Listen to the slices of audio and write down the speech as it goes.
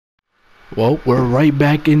Well, we're right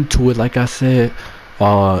back into it. Like I said,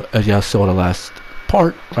 as y'all saw the last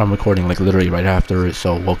part, I'm recording like literally right after it.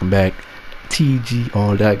 So welcome back, TG,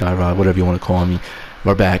 all that guy, Rob, whatever you want to call me.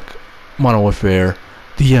 We're back, Modern Warfare,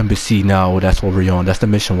 the embassy now. That's what we're on. That's the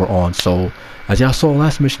mission we're on. So as y'all saw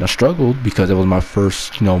last mission, I struggled because it was my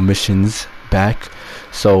first, missions back.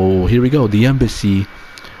 So here we go, the embassy.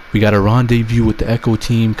 We got a rendezvous with the Echo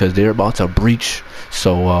team because they're about to breach.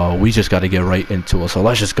 So we just got to get right into it. So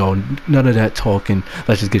let's just go. None of that talking.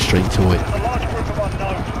 Let's just get straight to it.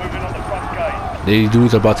 These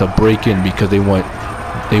dudes are about to break in because they want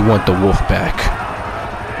the wolf back.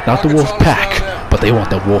 Not the wolf pack, but they want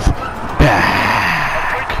the wolf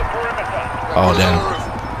back. Oh damn.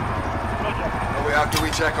 We have to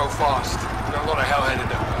reach Echo fast. We got a lot of hell headed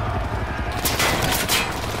there.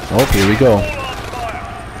 Oh, here we go.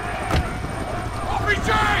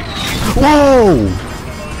 Whoa!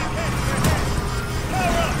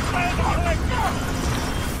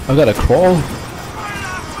 I gotta crawl.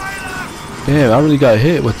 Damn, I really got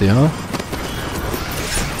hit with it, huh?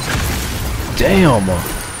 Damn!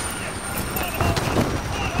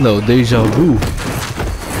 No deja vu.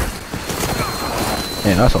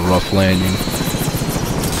 Man, that's a rough landing.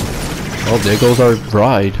 Oh, there goes our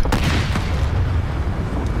ride.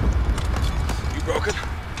 You broken?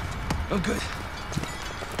 I'm good.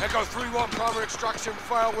 Echo 3-1, primary extraction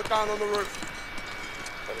failed. We're down on the roof.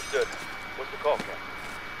 Understood. What's the call, Captain?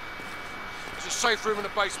 There's a safe room in the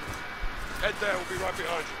basement. Head there, we'll be right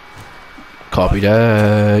behind you. Copy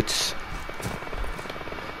that.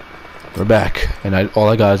 We're back, and all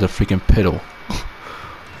I got is a freaking piddle.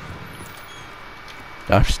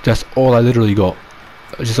 That's all I literally got.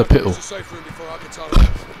 Just a piddle. There's a safe room before Alcatraz.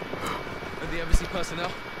 And the embassy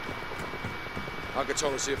personnel?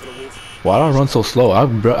 Alcatraz here for the wolf. Why do I run so slow?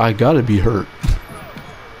 I gotta be hurt.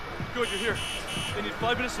 Good, you're here. They need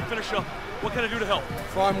 5 minutes to finish up. What can I do to help?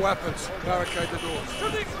 Find weapons. Barricade the doors. To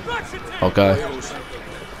the extraction team! Okay.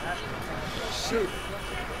 Shoot.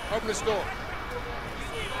 Open this door.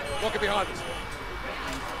 Lock it behind us.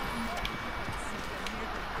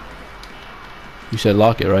 You said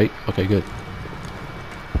lock it, right? Okay, good.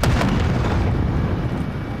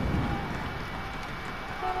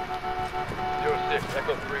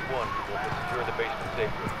 Echo 3-1, will secure the basement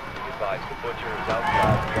safely. Be advised, the butcher is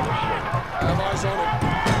outside the yellow shirt. I have eyes on him.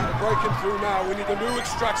 We're breaking through now. We need a new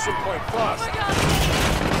extraction point, fast.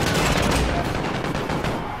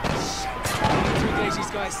 To engage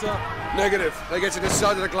these guys, sir. Negative. They get to this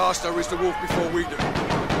side of the glass, they'll reach the wolf before we do.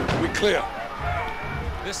 We clear.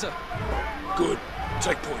 Yes, sir. Good.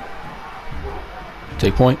 Take point.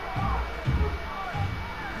 Take point.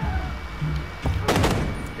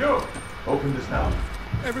 You! Open this now.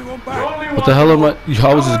 Everyone back. What the hell am I?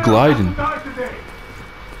 I was just gliding.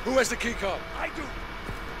 Who has the key card? I do.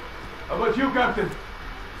 How about you, Captain?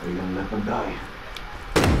 Are you gonna let them die?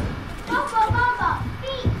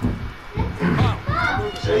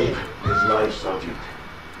 Save his life, Sergeant.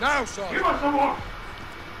 Now, Sergeant. Give us some more!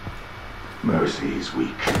 Mercy is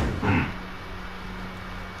weak.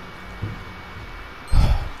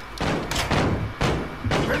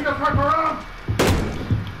 Bring the truck around!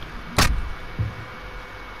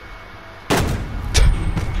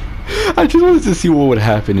 I just wanted to see what would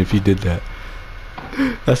happen if he did that.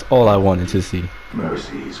 That's all I wanted to see.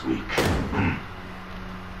 Mercy is weak.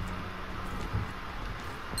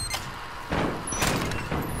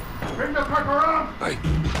 Bring the truck around! Hey,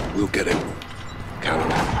 we'll get him. Count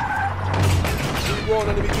on it. 3-1,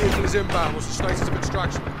 enemy vehicle is inbound. What's the status of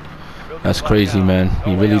extraction? That's crazy, man.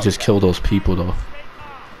 He really just killed those people, though.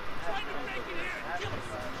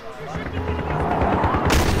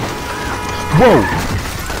 Whoa!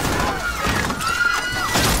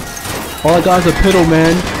 All I got is a piddle,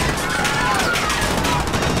 man.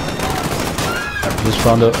 I just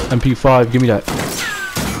found a MP5. Give me that.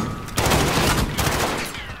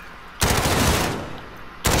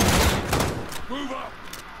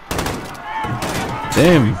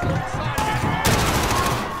 Damn.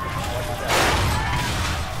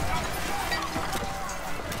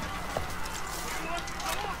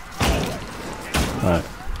 Alright.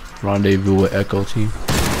 Rendezvous with Echo team.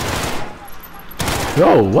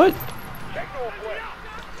 Yo, what?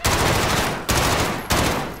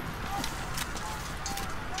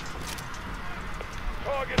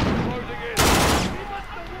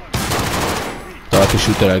 Thought I could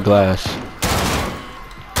shoot that at glass.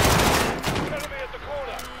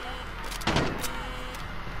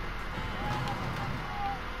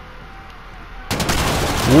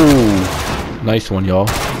 Ooh, nice one, y'all.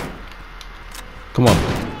 Come on.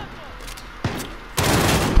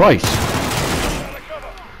 Price.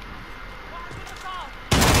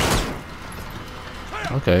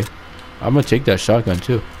 Okay. I'm gonna take that shotgun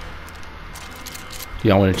too.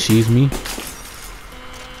 Y'all wanna cheese me?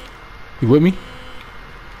 You with me?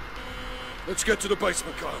 Let's get to the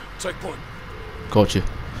basement, Kyle. Take point. Gotcha.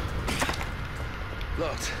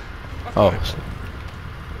 Locked. Oh.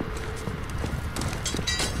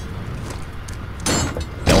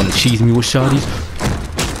 Y'all wanna cheese me with shotties?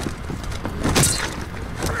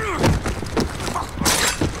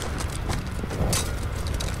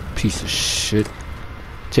 Piece of shit.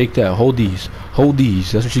 Take that. Hold these. Hold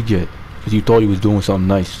these. That's what you get. Because you thought you was doing something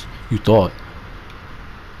nice. You thought.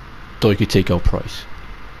 Thought you could take out Price.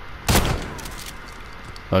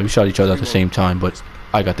 We shot each other at the same time, but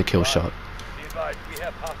I got the kill shot. Be advised, we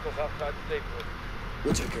have hostiles outside the safe room.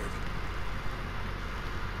 We'll take care of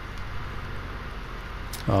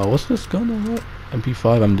it. What's this gun on that?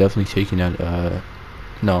 MP5, I'm definitely taking that.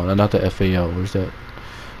 No, not the FAL. Where's that?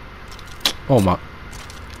 Oh my.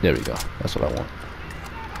 There we go. That's what I want.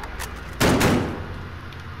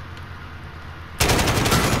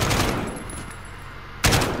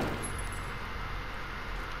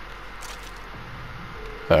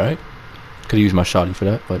 Alright. Could use my shotty for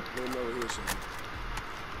that, but. No, here, son.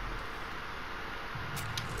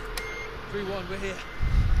 3-1, we're here.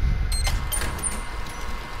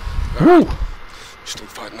 Woo! Still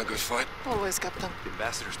fighting a good fight? Always, Captain. The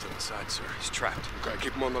ambassador's still inside, sir. He's trapped. Okay,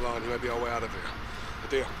 keep him on the line. He may be our way out of here.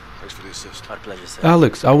 Adele, thanks for the assist. Our pleasure, sir.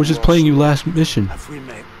 Alex, I was just playing you last mission. Have we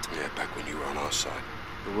met? Yeah, back when you were on our side.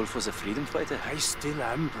 The wolf was a freedom fighter? I still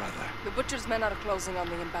am, brother. The Butcher's men are closing on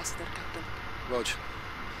the ambassador, Captain. Rog.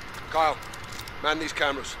 Kyle, man these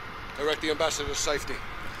cameras. Direct the ambassador to safety.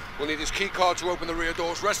 We'll need his key card to open the rear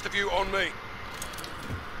doors. Rest of you on me.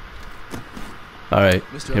 Alright,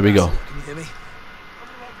 Mr. here we go. Ambassador, can you hear me?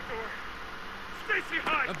 Stacy,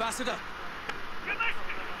 hide! Ambassador!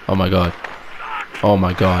 Oh my god. Oh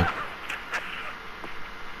my god.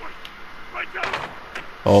 Right down!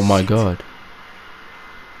 Oh my god.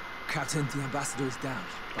 Captain, the ambassador is down,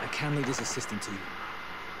 but I can lead his assistant to you.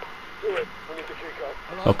 Do it. We need the key card.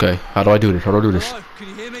 Hello? Okay, how do I do this? How do I do this? Hello, can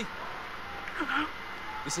you hear me? Hello?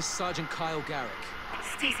 This is Sergeant Kyle Garrick.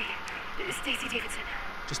 Stacy. Stacy Davidson.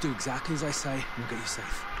 Just do exactly as I say, and we'll get you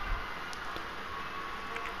safe.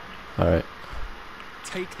 Alright.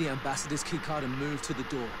 Take the ambassador's keycard and move to the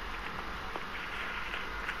door.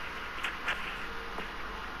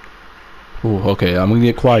 Ooh, okay, I'm gonna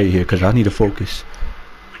get quiet here because I need to focus.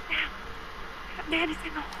 What now? That man is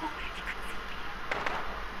in the hall. He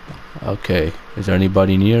could see me. Okay, is there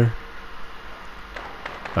anybody near?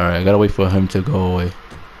 Alright, I gotta wait for him to go away.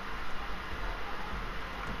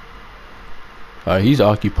 Alright, he's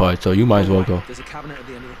occupied, so you might as well go. There's a cabinet at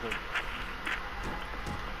the end of the hall.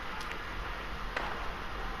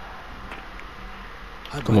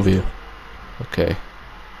 Hide Come by over the here. door. Okay.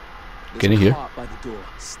 There's Get in a here. cart by the door.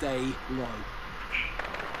 Stay low.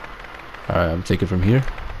 Alright, I'm taking from here.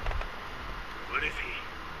 What is he?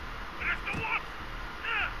 Where's the wolf?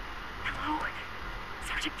 Hello?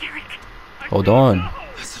 Sergeant Garrick. Hold on.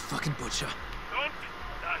 That's the fucking butcher. Don't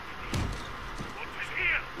die to me. The wolf is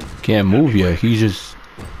here. Can't move yet. He's just.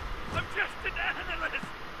 I'm just an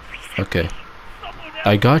analyst. Okay. Someone else.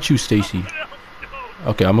 I got you, Stacy. Someone else. No.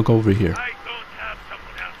 Okay, I'm gonna go over here. I don't have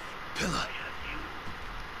someone else. Pillar. I have you.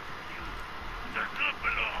 You does not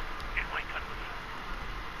belong in my country.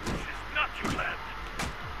 This is not your land.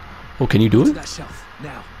 Oh, can you do To it? that shelf.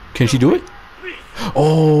 Now. Can she do it? Please.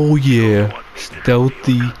 Oh, yeah. Want me to leave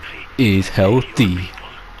Stealthy your country. is healthy.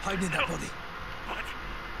 Hide in that body. But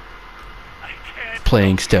I can't.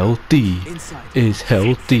 Playing stealthy Inside. is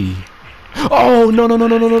healthy. Oh, no, no, no,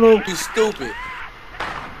 no, no, no, no. You stupid.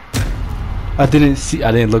 I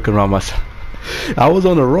didn't look around myself. I was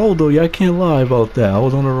on a roll though, yeah, I can't lie about that. I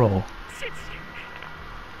was on a roll.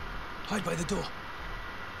 Hide by the door.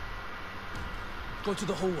 Go to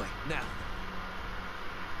the hallway, now.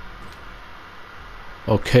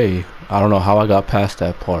 Okay, I don't know how I got past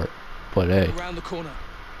that part, but hey, Around the corner.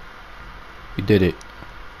 we did it.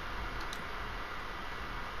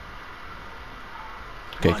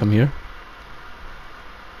 Okay, Run. come here.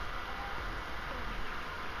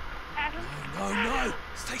 Adam, No, no!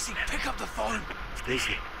 Stacy, pick up the phone!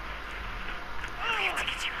 Stacy. we have to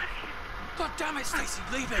get you out of here. God damn it, Stacy,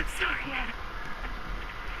 leave it! Sorry, Adam.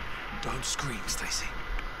 Don't scream, Stacy.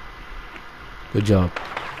 Good job.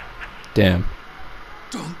 Damn.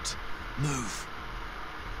 Don't move.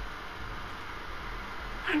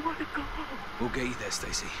 I want to go home. We'll get you there,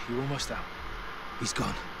 Stacy. You're almost out. He's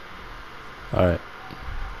gone. Alright.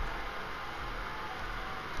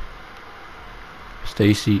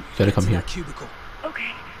 Stacy, you gotta come To here. that cubicle.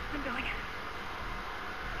 Okay, I'm going.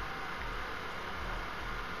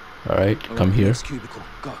 Alright, come here. Next cubicle.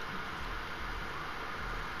 Go.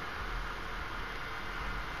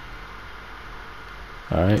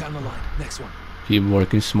 Alright. Down the line. Next one. Keep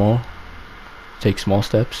working small. Take small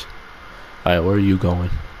steps. Alright, where are you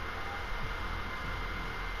going?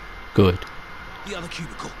 Good. The other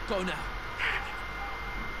cubicle. Go now.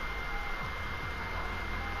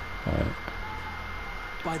 Alright.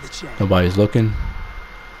 By the chair. Nobody's looking.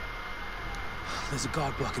 There's a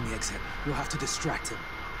guard blocking the exit. You'll have to distract him.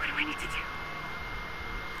 What do I need to do?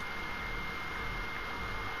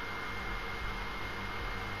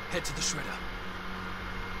 Head to the shredder.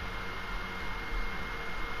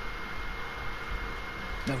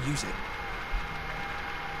 Now use it.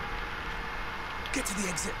 Get to the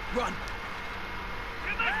exit. Run.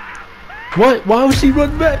 What? Why was she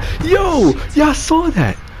running back? Yo! Y'all saw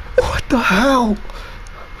that. What the hell?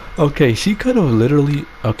 Okay, she could have literally...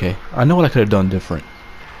 Okay, I know what I could have done different.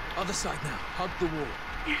 Other side now. Hug the wall.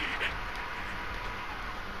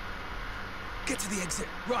 Get to the exit.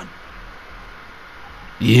 Run.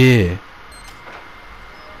 Yeah.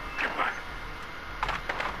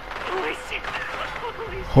 Holy shit.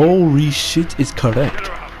 Holy shit. Holy shit is correct.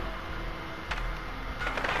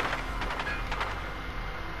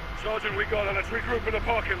 Sergeant, we got her. Let's regroup in the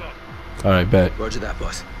parking lot. Alright, bet. Roger that,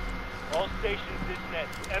 boss. All stations this net.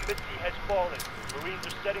 The embassy has fallen. Marines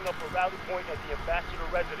are setting up a rally point at the ambassador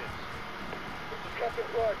residence. This is Captain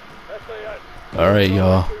Clark, SAS. Alright,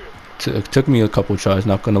 y'all. Took me a couple tries,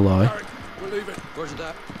 not gonna lie. We're leaving. Roger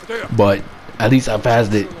that. But at least I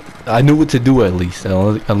passed it. I knew what to do at least.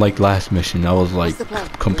 Unlike last mission, I was like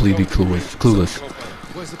completely clueless.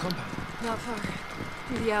 Where's the compound? Not far.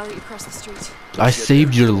 Through the alley across the street. I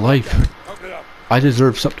saved your life. Open it up. I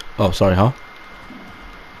deserve something. Oh, sorry, huh?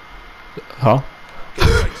 Huh?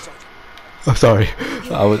 Oh, sorry.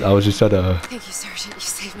 I was just trying to. Thank you, Sergeant. You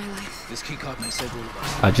saved my life. This key card may save all of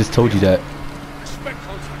us. I just told you that. Respect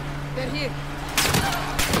contact. They're here.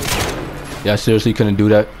 Yeah, I seriously couldn't do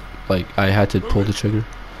that. Like, I had to pull the trigger.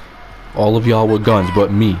 All of y'all with guns,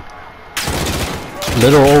 but me.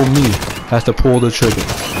 Little old me has to pull the trigger.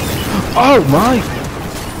 Oh my!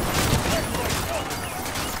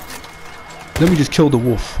 Let me just kill the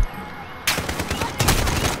wolf.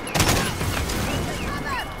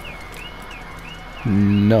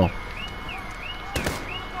 No.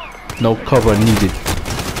 No cover needed.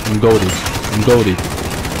 I'm goated. I'm goated.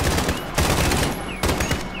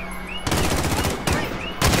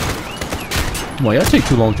 Boy, y'all take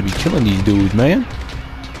too long to be killing these dudes, man.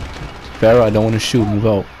 Farrah, I don't want to shoot. Move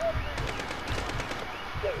out.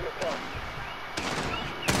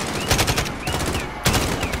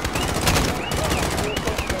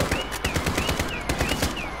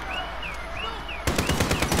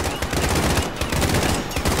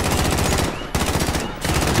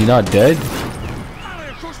 Is he not dead? Alley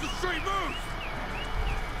across the street, move!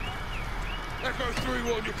 Echo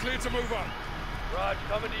 3-1, you're cleared to move up. Raj,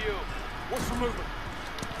 coming to you. What's the movement?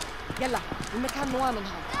 يلا المكان مؤمن هون.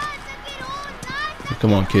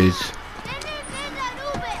 Come on, kids.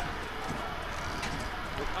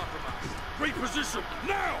 We're compromised. Reposition,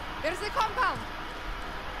 now! There's the compound.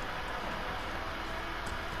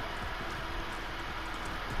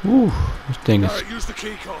 Woo, this thing is. Alright, use the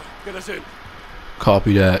key card. Get us in.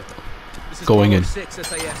 Copy that. This is Going in. 6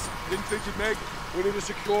 SAS. Didn't think you'd make it. We need a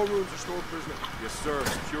secure room to store prisoner. Yes, sir.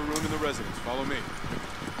 Secure room in the residence. Follow me.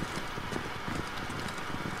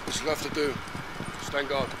 What's left to do? Stand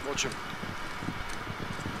guard. Watch him.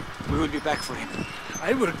 We will be back for him.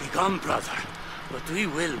 I will be gone, brother, but we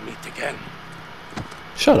will meet again.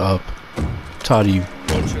 Shut up. Tired of you.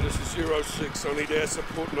 Roger, this is 06. I need air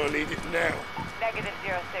support and I need it now. Negative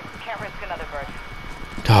 06. Can't risk another bird.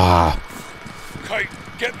 Ah. Kate,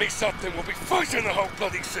 get me something. We'll be fighting the whole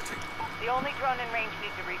bloody city. The only drone in range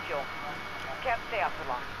needs a refuel. Can't stay out for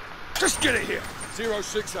long. Just get it here.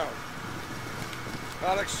 06 out.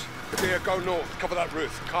 Alex, Kadir, go north. Cover that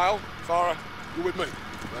roof. Kyle, Farah, you with me?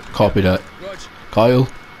 Copy that. Rog. Kyle.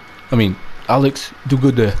 I mean, Alex, do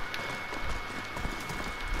good there.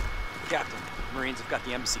 Captain, Marines have got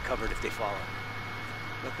the embassy covered if they follow.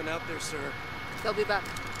 Nothing out there, sir. They'll be back.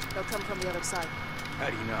 They'll come from the other side. How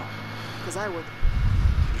do you know? Because I would.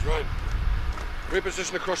 He's right.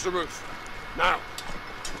 Reposition across the roof. Now.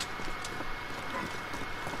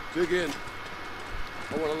 Dig in.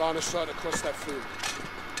 I want a line of sight across that field.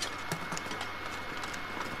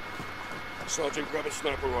 Sergeant, grab a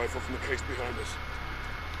sniper rifle from the case behind us.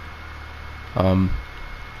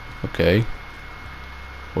 Okay.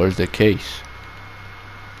 Where's the case?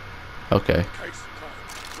 Okay. Case, Kyle.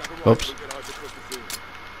 Grab a rifle Oops. and get eyes across the field.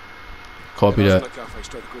 Copy Get eyes that. on cafe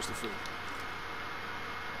straight across the field.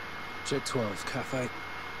 Check 12. Cafe.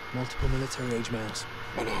 Multiple military-age males.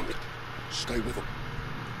 Unarmed. Stay with them.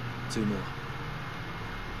 2 more.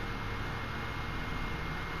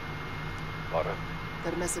 Potter,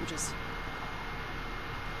 They're messengers.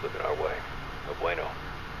 looking our way. No bueno.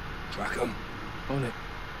 Track them. On it.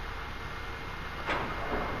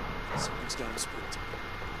 Something's got him spooked.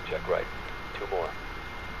 Check right. 2 more.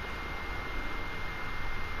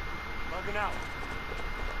 Bugging out.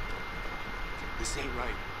 This ain't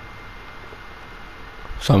right.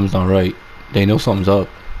 Something's not right. They know something's up.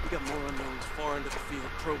 We got more unknowns far into the field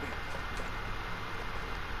probing.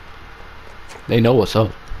 They know what's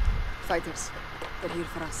up. Fighters. They're here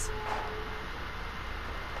for us.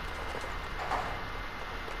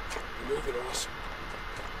 They're moving on us.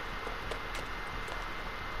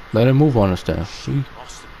 Let him move on us then. See?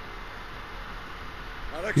 Austin.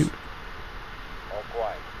 Alex. All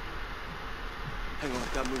quiet. Hang on,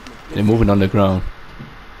 got movement. They're moving underground.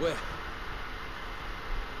 Where?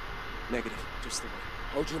 Negative. Just the way.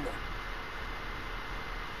 Hold your mark.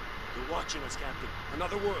 They're watching us, Captain.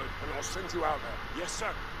 Another word, and I'll send you out there. Yes,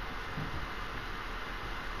 sir.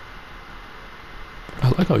 I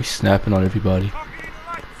like how he's snapping on everybody. Targeting the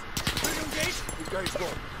lights. Bring engage. Engage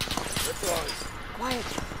one. They're flying. Quiet.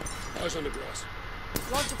 Eyes on the grass.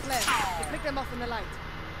 Launch a flare. You pick them off in the light.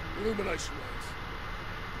 Illumination lights.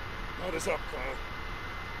 Light us up,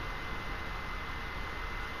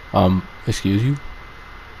 Kyle. Excuse you?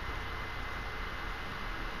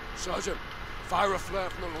 Sergeant, fire a flare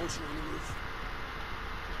from the launcher on the roof.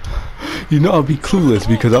 You know I'll be clueless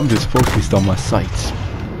because I'm just focused on my sights.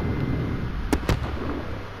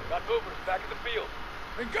 Got movers back in the field.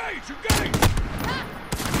 Engage! Engage!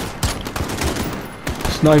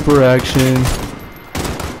 Sniper action.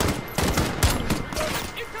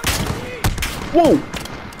 Whoa!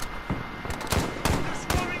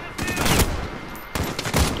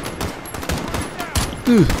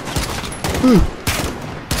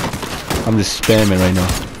 I'm just spamming right now.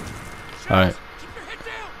 Alright. Keep your head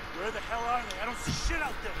down. Where the hell are they? I don't see shit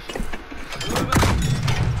out there.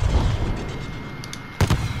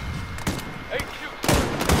 Hey, shoot!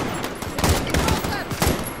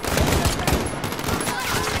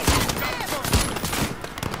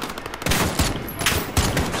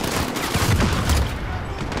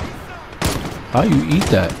 How you eat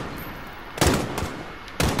that?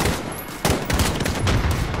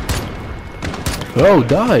 Oh,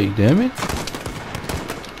 die, damn it.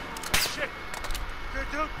 Shit. Good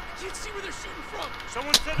dude. I can't see where they're shooting from.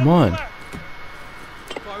 Someone set Come up on. a flare.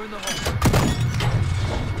 Fire in the hole.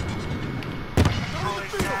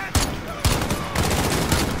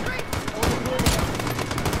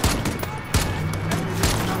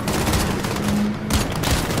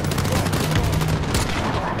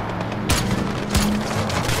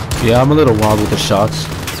 Yeah, I'm a little wild with the shots,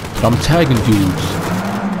 but I'm tagging dudes.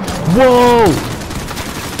 Whoa!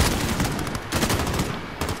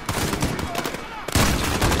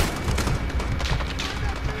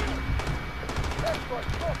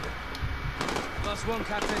 Last one,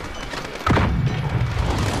 Captain.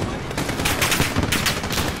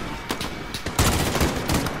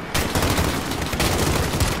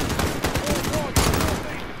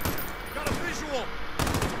 Got a visual.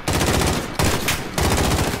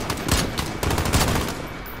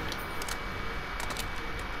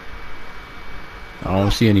 I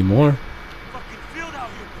don't see any more. Fucking field out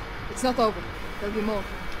here. It's not over. There'll be more.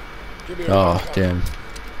 Give me a Oh, hand, Kyle. damn.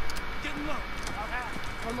 Getting low. About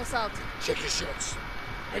half. Almost out. Check your shots.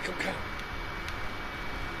 Make them count.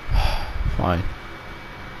 Fine.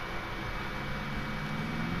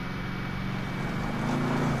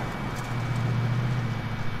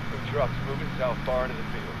 Two trucks moving south far into the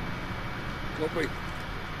field. Copy.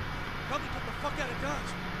 Probably got the fuck out of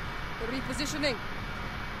Dodge. They're repositioning.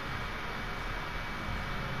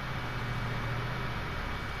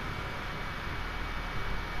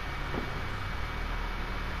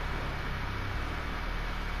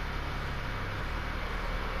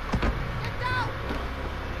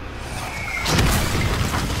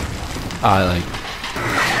 I like,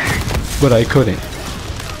 but I couldn't.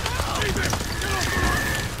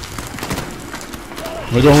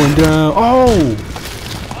 We're going down. Oh!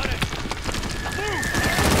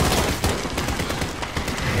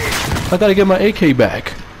 I gotta get my AK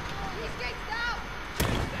back.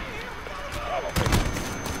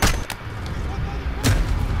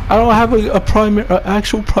 I don't have a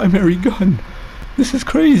actual primary gun. This is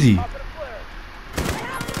crazy.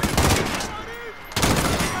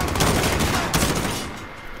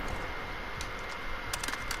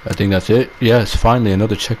 I think that's it. Yes, finally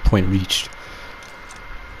another checkpoint reached.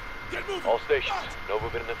 All stations, no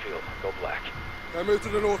movement in the field. Go black. Now move to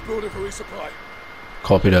the north building for resupply.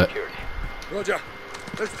 Copy that. Security. Roger.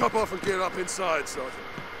 Let's top off and gear up inside, Sergeant.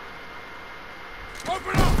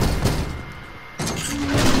 Open up!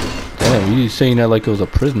 Damn, you saying that like it was a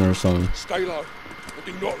prisoner or something. Stay low. And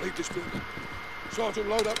do not leave this building. Sergeant,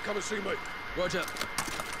 load up. Come and see me. Roger.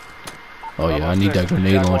 Oh yeah, I need that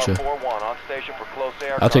grenade Jaguar launcher. 4-1 on station for close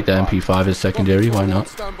air. I'll take the MP5 as secondary, why not?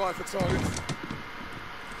 Stand by for targets.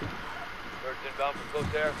 Birds inbound for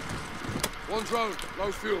close air. One drone.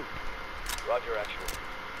 Low fuel. Roger, actual.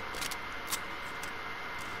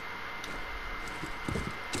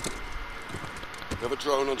 We have a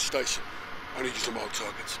drone on station. I need you to mark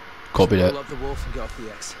targets. Copy that. Roll up the wolf and get off the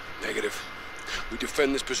X. Negative. We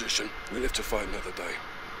defend this position. We live to fight another day.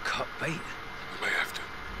 Cut bait. We may have to.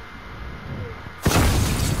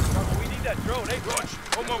 We need that drone, eh? Rog,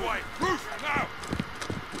 on my way. Roof, now!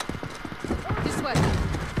 This way.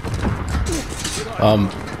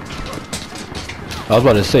 I was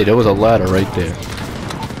about to say, there was a ladder right there.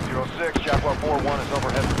 06, Jaguar 4-1 is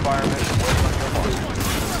overhead for fire mission. Waiting on your mark.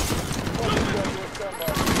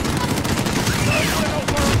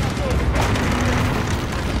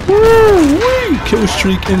 Woo-wee! Kill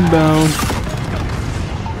streak inbound.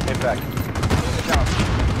 Impact.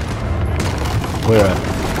 Where at?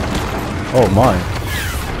 Oh my.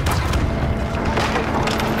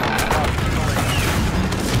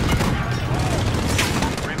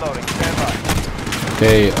 Reloading. Stand by.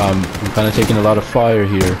 Okay, I'm kind of taking a lot of fire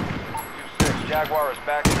here. 6, Jaguar is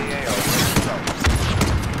back in the AO.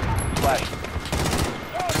 Flash.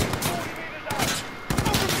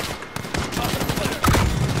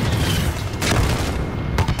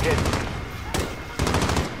 Hit.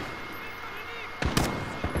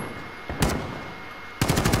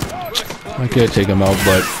 I could take him out,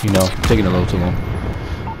 but you know, taking a little too long.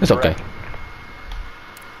 It's okay.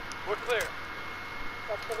 We're clear.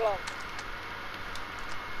 That's the long.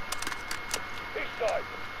 East side.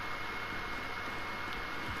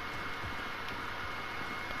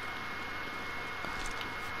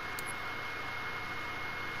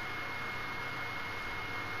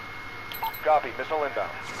 Copy. Missile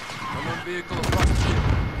inbound. Unknown vehicle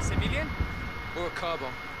approaching. Civilian? Or a car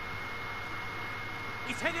bomb?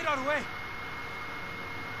 He's headed our way.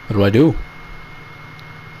 What do I do?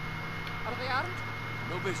 Are they armed?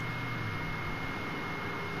 No vision.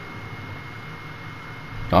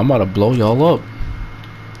 I'm about to blow y'all up.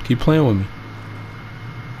 Keep playing with me.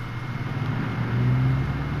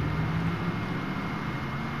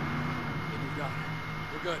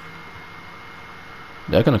 We're good.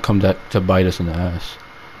 They're gonna come back to bite us in the ass.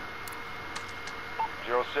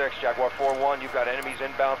 06, Jaguar 4-1, you've got enemies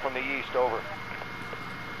inbound from the east, over.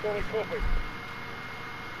 Tony, copy.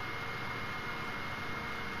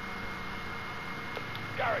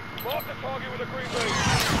 Gary, mark the target with a green beam.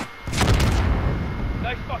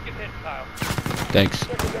 Nice fucking hit, pal. Thanks.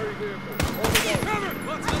 Secondary vehicle. On the way. Cover!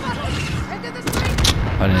 What's on the target? Head to the street!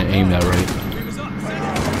 I didn't aim that right. Beam is up. Send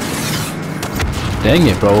it. Dang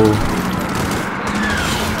it, bro.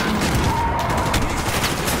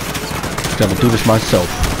 Gonna do this myself.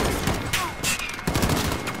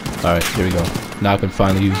 Alright, here we go. Now I can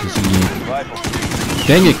finally use this again. Rifle.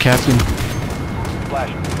 Dang it, Captain.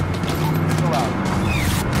 Flash. Missile out.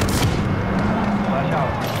 Flash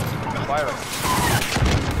out. Firing.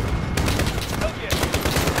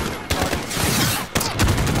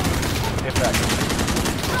 Impact.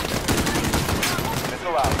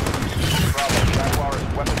 Missile out. Bravo. Jaguar is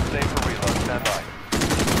weapon safe for reload. Stand by.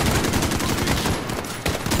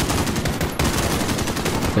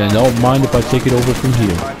 And don't mind if I take it over from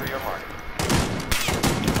here. Find for your mark.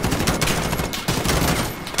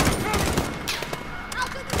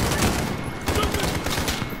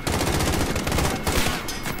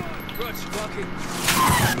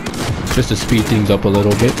 Just to speed things up a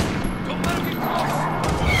little bit.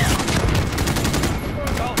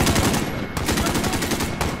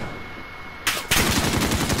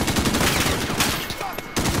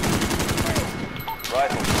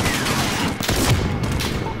 Rifle.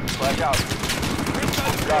 Flash out.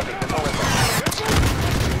 Copy. Missile inbound.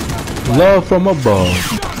 Love from above.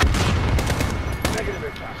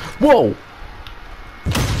 Whoa!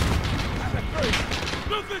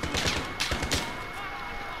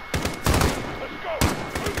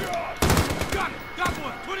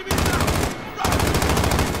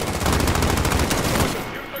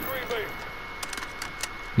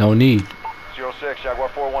 No need. 06, Jaguar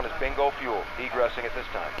 4-1 is bingo fuel. Egressing at this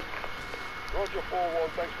time. Roger 4-1,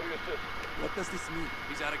 thanks for the assist. What does this mean?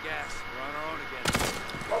 He's out of gas. We're on our own again.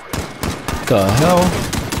 The hell?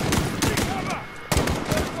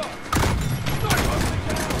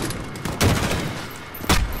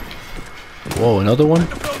 Whoa, another one?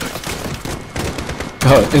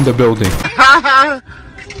 In the building.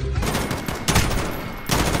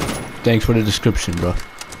 Thanks for the description, bro.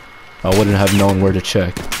 I wouldn't have known where to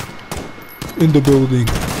check. In the building.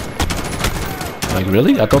 Like,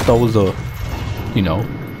 really? I thought that was a, you know,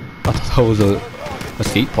 I thought that was a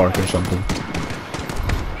skate park or something.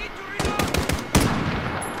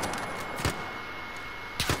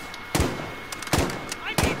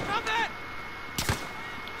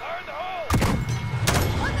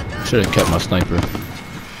 Should have kept my sniper.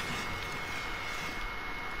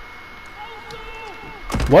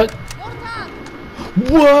 What?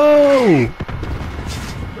 Whoa!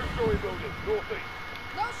 Two-story building, northeast.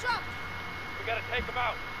 No shot! We gotta take them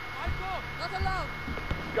out. Not allowed.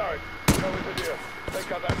 Guard, go into here. Take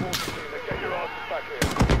out that water machine and get your asses back here.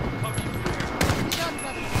 Be done,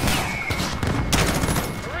 brother.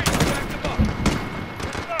 Hurry, back them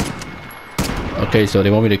up. Okay, so they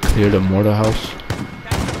want me to clear the mortar house.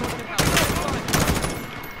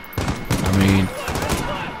 I mean,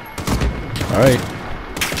 alright.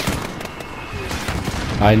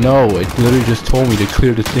 I know, it literally just told me to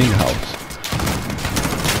clear the thing house.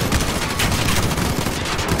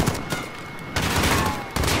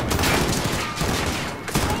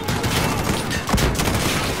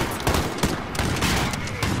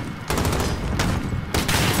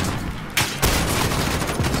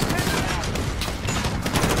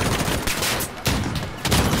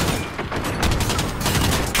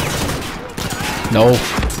 No.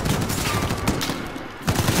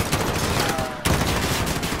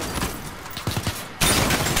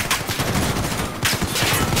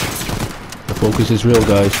 The focus is real,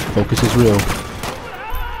 guys. Focus is real.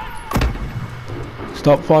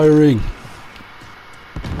 Stop firing.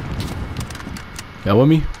 Y'all with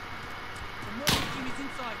me?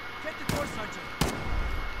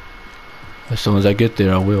 As soon as I get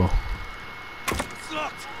there, I will.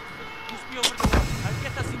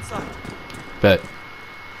 Bet.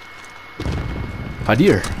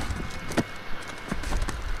 Hadir.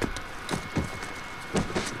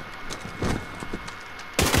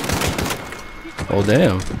 Oh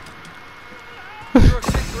damn.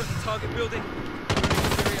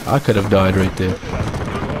 I could have died right there.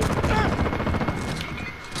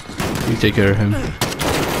 You take care of him.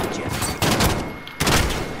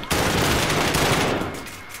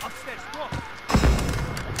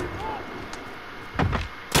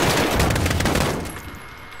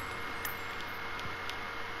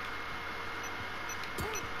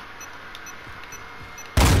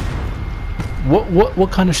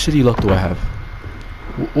 What kind of shitty luck do I have?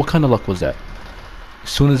 What kind of luck was that? As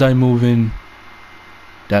soon as I move in,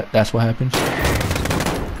 that's what happens?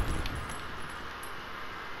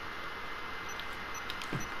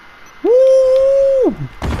 Woo!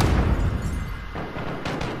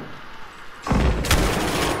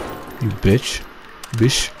 You bitch.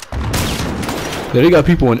 Bish. They got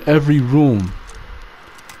people in every room.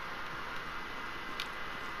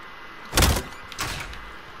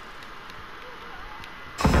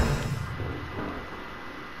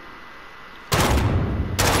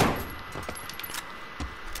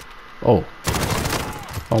 Oh.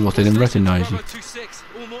 Almost didn't recognize you. 2-6.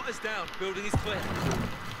 All mortars down. Building is clear.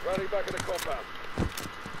 Rally back in the compound.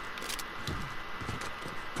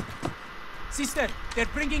 Sister, they're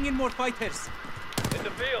bringing in more fighters. In the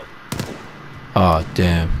field. Ah,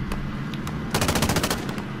 damn.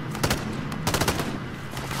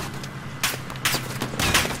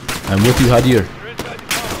 I'm with you, Hadir.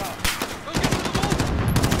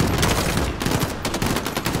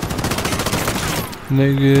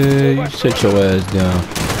 Nigga, you sit your ass down.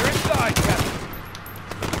 You're inside, Captain.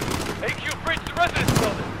 HQ breached the residence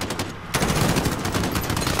building.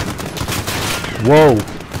 Whoa.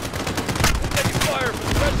 Taking fire from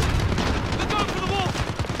the residence. They're going for the wall.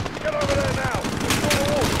 Get over there now. Control the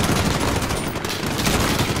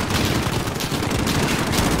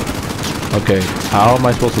wall. Okay, how am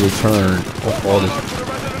I supposed to return all this? To the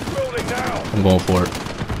residence building now. I'm going for it.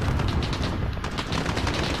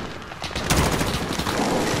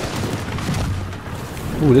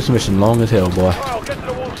 Ooh, this mission long as hell, boy. I'll get to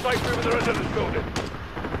the wall site through the residence building.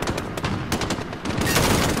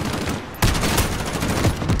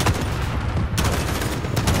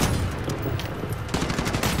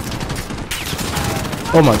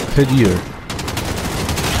 Oh my head here.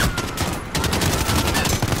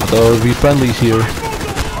 I thought there would be friendlies here.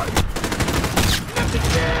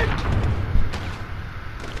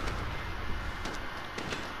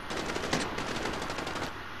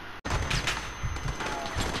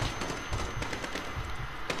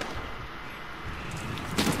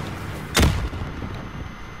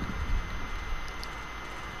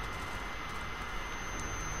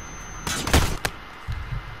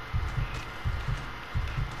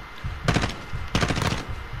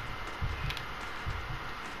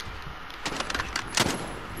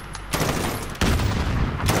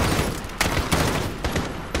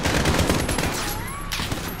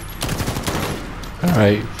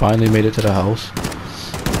 Alright, finally made it to the house.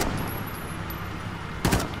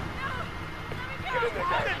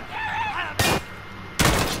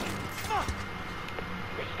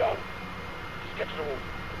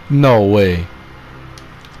 No way.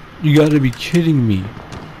 You gotta be kidding me.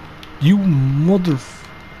 You mother...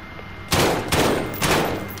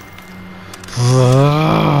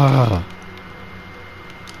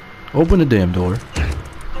 Open the damn door.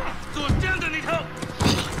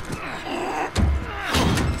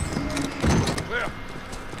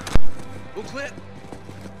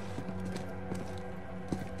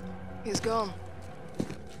 He's gone.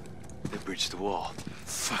 They breached the wall.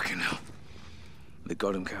 Fucking hell. They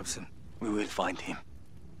got him, Captain. We will find him.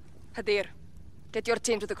 Hadir, get your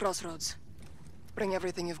team to the crossroads. Bring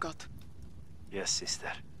everything you've got. Yes,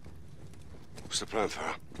 sister. What's the plan,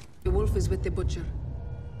 Farah? The wolf is with the butcher.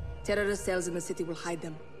 Terrorist cells in the city will hide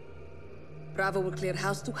them. Bravo will clear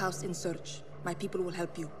house to house in search. My people will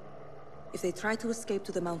help you. If they try to escape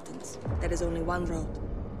to the mountains, there is only one road.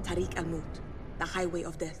 Tariq al-Mut, the highway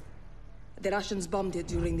of death. The Russians bombed it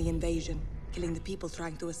during the invasion, killing the people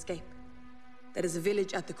trying to escape. There is a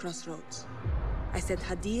village at the crossroads. I sent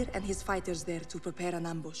Hadir and his fighters there to prepare an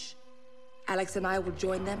ambush. Alex and I will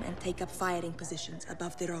join them and take up firing positions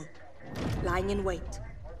above the road, lying in wait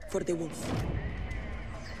for the wolf.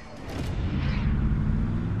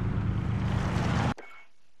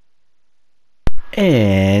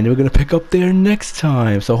 And we're gonna pick up there next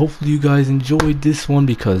time. So hopefully you guys enjoyed this one,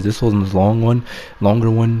 because this was a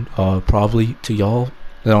longer one probably to y'all.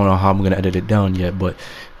 I don't know how I'm gonna edit it down yet, but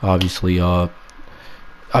obviously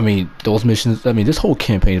I mean, those missions, I mean, this whole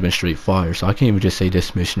campaign has been straight fire, so I can't even just say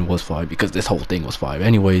this mission was fire, because this whole thing was fire.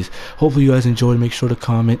 Anyways, hopefully you guys enjoyed. Make sure to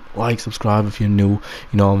comment, like, subscribe if you're new, you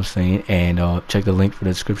know what I'm saying, and check the link for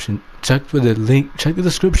the description. Check the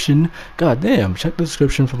description, goddamn, check the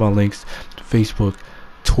description for my links to Facebook,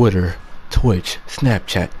 Twitter, Twitch,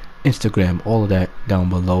 Snapchat, Instagram, all of that down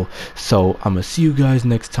below. So I'm gonna see you guys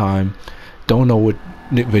next time. Don't know what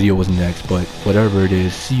video was next, but whatever it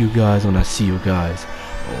is, see you guys when I see you guys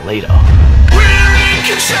later. We're in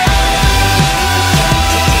control.